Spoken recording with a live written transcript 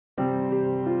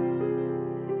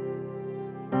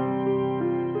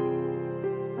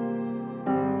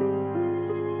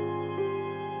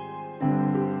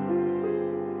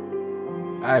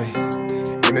Ay,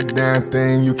 ain't a damn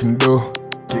thing you can do.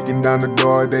 Kicking down the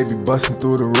door, they be busting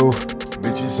through the roof.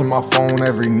 Bitches in my phone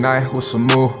every night, what's a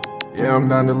move? Yeah, I'm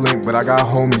down the link, but I got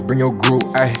homies, bring your group,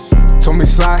 ayy. Told me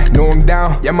slide, know I'm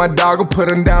down. Yeah, my dog will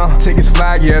put him down. Take his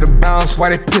flag, yeah, the bounce. Why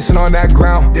they pissing on that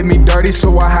ground? Did me dirty,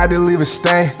 so I had to leave a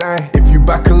stain. If you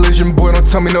buy collision, boy, don't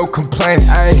tell me no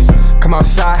complaints. Ayy, come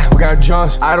outside, we got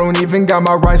drums. I don't even got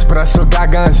my rights, but I still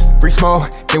got guns. Free smoke,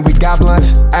 then we got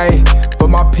blunts. Ayy, but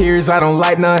my peers, I don't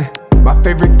light none. My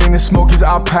favorite thing to smoke is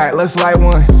our pack, let's light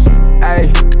one.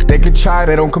 Ayy, they can try,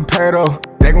 they don't compare though.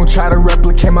 They gon' try to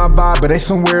replicate my vibe, but they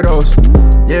some weirdos.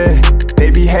 Yeah,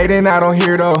 they be hating, I don't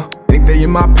hear though. Think they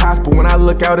in my path, but when I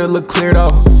look out, it look clear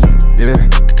though. Yeah,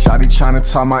 shawty tryna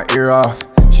talk my ear off.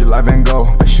 She like Van Gogh,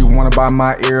 but she wanna buy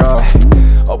my ear off.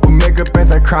 Open makeup and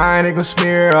that crying, they gon'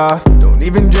 smear it off. Don't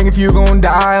even drink if you gon'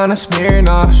 die on a smear,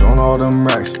 nah. Showing all them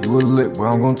racks, you a lick, but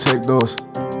I'm gon' take those.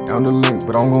 Down the link,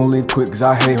 but I'm gon' leave quick cause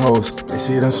I hate hoes. They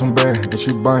see them some bread, that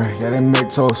you burn, yeah they make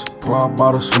toast. Pour out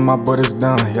bottles for my brothers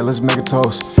down, yeah let's make a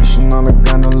toast. Fishing on the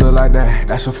gun don't look like that,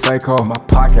 that's a fake hoe. My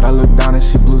pocket, I look down and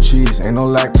see blue cheese, ain't no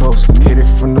lactose. Hit it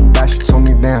from the back, she told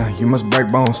me down, you must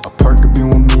break bones. A perk could be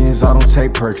with me is I don't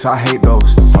take perks, I hate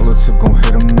those. My little tip gon'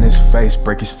 hit him in his face,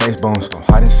 break his face bones. Don't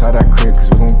hide inside that crib cause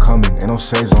we gon' come in, ain't no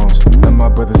say zones. Let my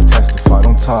brothers testify,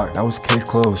 don't talk, that was case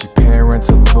closed. She paying rent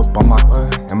to live up on my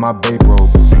and my babe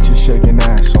robe. Bitches shaking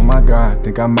ass, oh my god,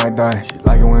 think I might die. She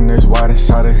like it when there's white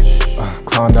inside it,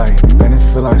 Klondike. Bennett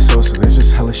feel like Sosa, there's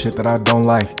just hella shit that I don't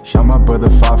like. Shot my brother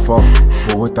 5-4,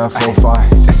 but with that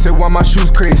 4-5. That's it, why my shoes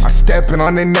crease, I stepping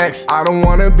on their necks. I don't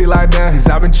wanna be like them, cause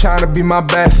I've been trying to be my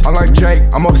best. I'm like Drake,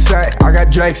 I'm upset, I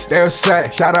got Drakes, they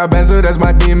upset. Shout out Benzo, that's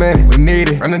my demon, we need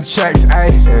it, running checks,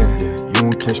 ayy. Yeah, you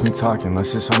won't catch me talking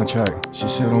unless it's on the track. She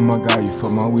said, oh my god, you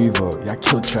fucked my weave up, yeah I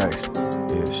killed tracks.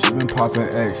 Yeah, she been popping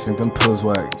X and them pills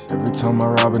wax. Every time I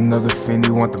rob another fiend,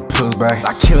 you want the pills back.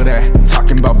 I kill that,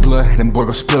 talking about blood, then boy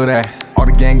go spill that. All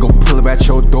the gang go pull up at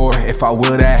your door if I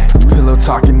will that. Pillow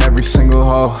talking every single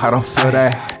hoe, I don't feel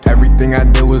that. Everything I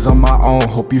did was on my own,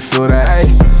 hope you feel that.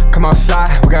 Ayy, come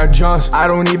outside, we got drums. I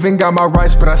don't even got my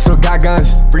rights, but I still got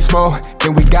guns. Free smoke,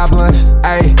 then we got blunts.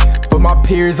 Ayy, but my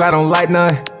peers, I don't light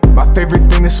none. My favorite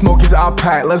thing to smoke is our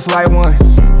pack, let's light one.